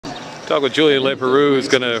Talk with Julien Leparoux, who's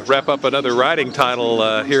going to wrap up another riding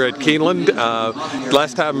title here at Keeneland.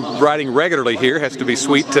 Last time riding regularly here, has to be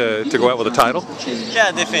sweet to go out with a title.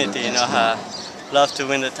 Yeah, definitely. You know, love to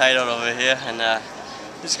win the title over here, and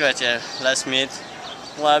it's great. Yeah, last meet.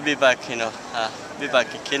 Well, I'll be back. You know, be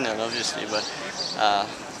back in Keeneland, obviously, but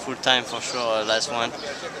full time for sure. Last one.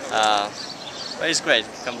 But it's great.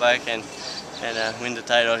 Come back and win the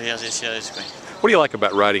title here this year. It's great. What do you like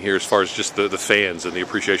about riding here as far as just the fans and the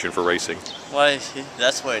appreciation for racing? Well,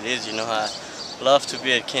 that's what it is, you know. I love to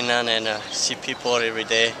be at Keeneland and see people every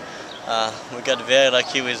day. We got very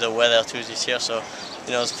lucky with the weather too this year, so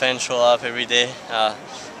you know, the fans show up every day,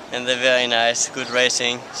 and they're very nice, good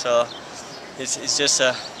racing. So it's just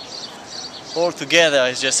all together.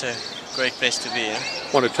 It's just a great place to be. You know?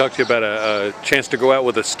 I want to talk to you about a chance to go out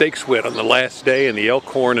with a stakes win on the last day in the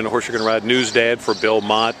Elkhorn, and a horse you're going to ride, Newsdad, for Bill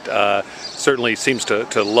Mott. Certainly seems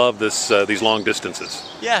to love these long distances.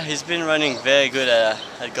 Yeah, he's been running very good at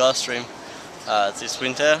Gulfstream this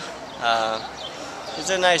winter. He's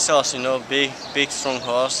a nice horse, you know, big, strong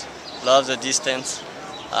horse. Loves the distance.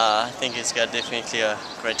 I think he's got definitely a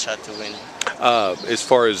great shot to win. As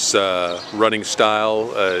far as running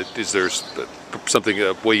style, is there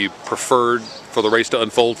something way you preferred for the race to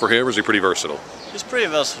unfold for him, or is he pretty versatile? He's pretty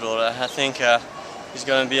versatile. I think he's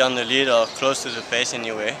going to be on the lead or close to the pace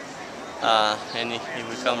anyway. And he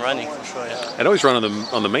will come running for sure. Yeah. I know he's run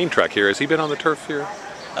on the main track here. Has he been on the turf here?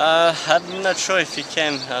 I'm not sure if he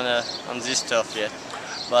came on this turf yet.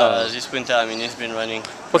 But this winter, I mean, he's been running.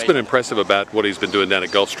 What's been impressive about what he's been doing down at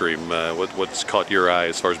Gulfstream? What's caught your eye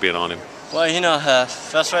as far as being on him? Well, you know,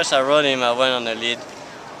 first race I rode him, I went on the lead.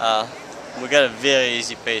 We got a very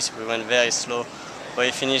easy pace. We went very slow, but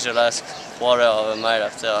he finished the last quarter of a mile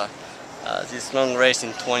after this long race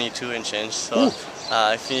in 22 and change. So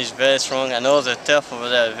he finished very strong. I know the turf over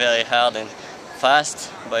there is very hard and fast,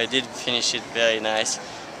 but he did finish it very nice.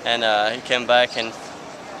 And he came back and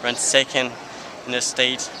ran second in the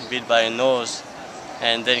state, beat by a nose,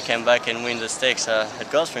 and then came back and win the stakes at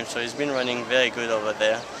Gulfstream. So he's been running very good over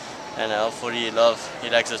there, and hopefully he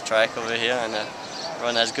likes the track over here and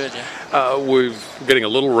run as good. Yeah. We're getting a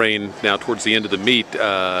little rain now towards the end of the meet,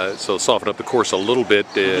 so soften up the course a little bit.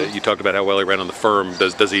 You talked about how well he ran on the firm.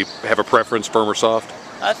 Does he have a preference, firm or soft?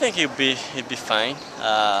 I think he'd be fine,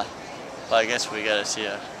 but I guess we gotta see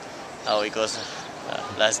how he goes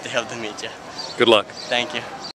last day of the meet. Yeah. Good luck. Thank you.